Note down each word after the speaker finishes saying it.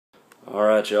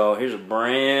Alright, y'all, here's a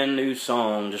brand new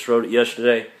song. Just wrote it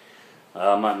yesterday.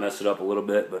 I might mess it up a little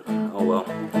bit, but oh well.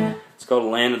 It's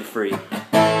called Land of the Free.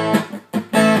 I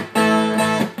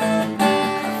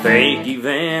think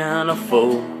even a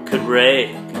fool could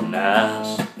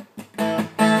recognize the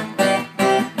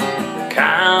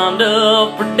kind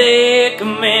of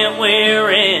predicament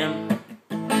we're in.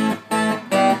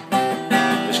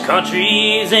 This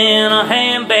country's in a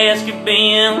handbasket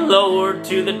being lowered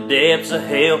to the depths of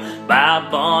hell by a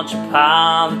bunch of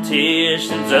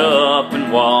politicians up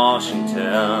in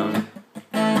Washington.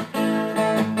 They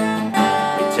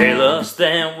tell us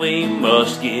that we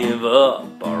must give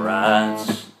up our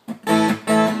rights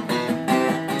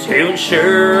to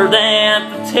ensure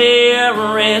that the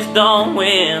terrorists don't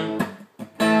win.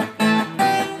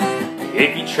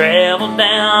 If you travel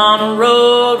down a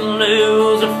road and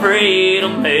lose a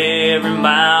freedom, every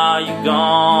mile you're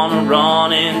gonna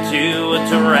run into a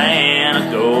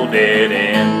tyrannical dead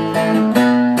end.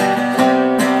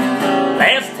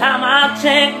 Last time I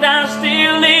checked, I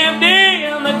still lived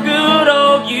in the good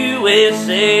old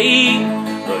USA,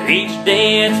 but each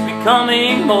day it's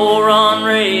becoming more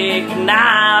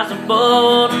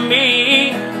unrecognizable to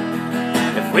me.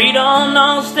 If we don't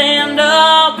all stand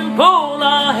up and pull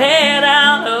our head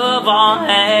out of our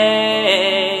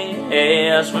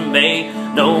ass, we may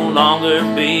no longer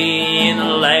be in the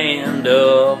land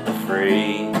of the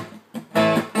free.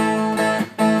 I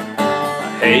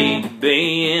hate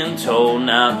being told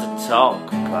not to talk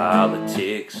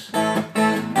politics.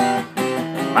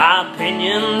 In my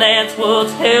opinion, that's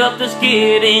what's helped us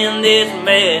get in this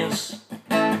mess.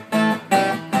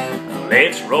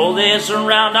 Let's roll this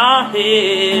around our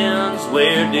heads.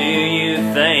 Where do you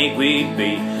think we'd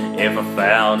be if our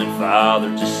founding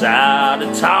fathers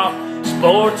decided to talk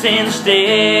sports instead?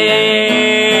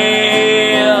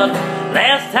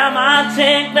 Last time I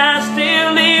checked, I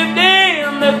still lived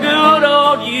in the good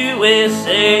old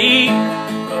USA,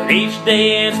 but each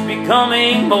day it's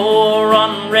becoming more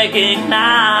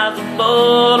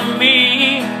unrecognizable to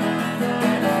me.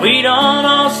 We don't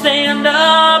all stand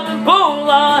up and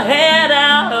pull our head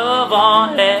out of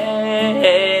our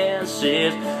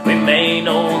asses, we may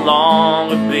no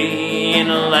longer be in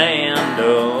the land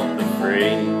of the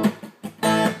free.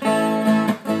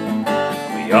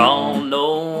 We all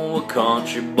know a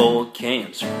country boy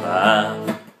can't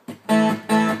survive.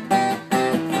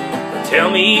 But tell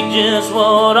me, just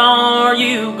what are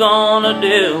you gonna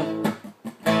do?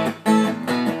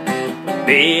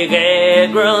 Big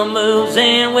agri moves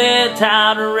in with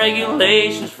tighter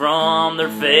regulations from their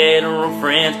federal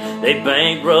friends. They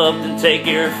bankrupt and take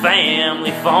your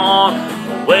family farm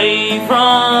away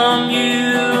from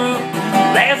you.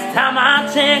 Last time I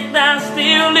checked, I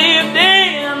still lived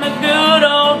in the good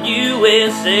old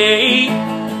USA.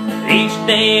 Each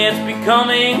day it's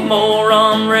becoming more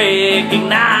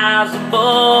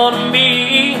unrecognizable to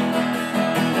me.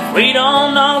 We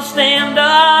don't all stand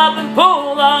up and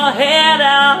pull our head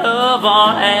out of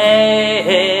our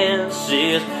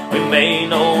asses, we may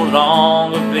no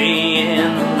longer be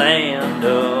in the land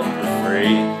of the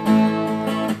free.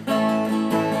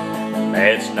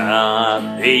 That's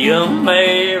not the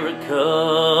America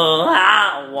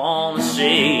I want to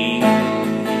see.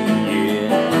 Yeah.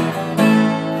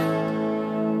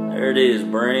 There it is,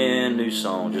 brand new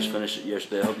song. Just finished it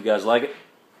yesterday. I hope you guys like it.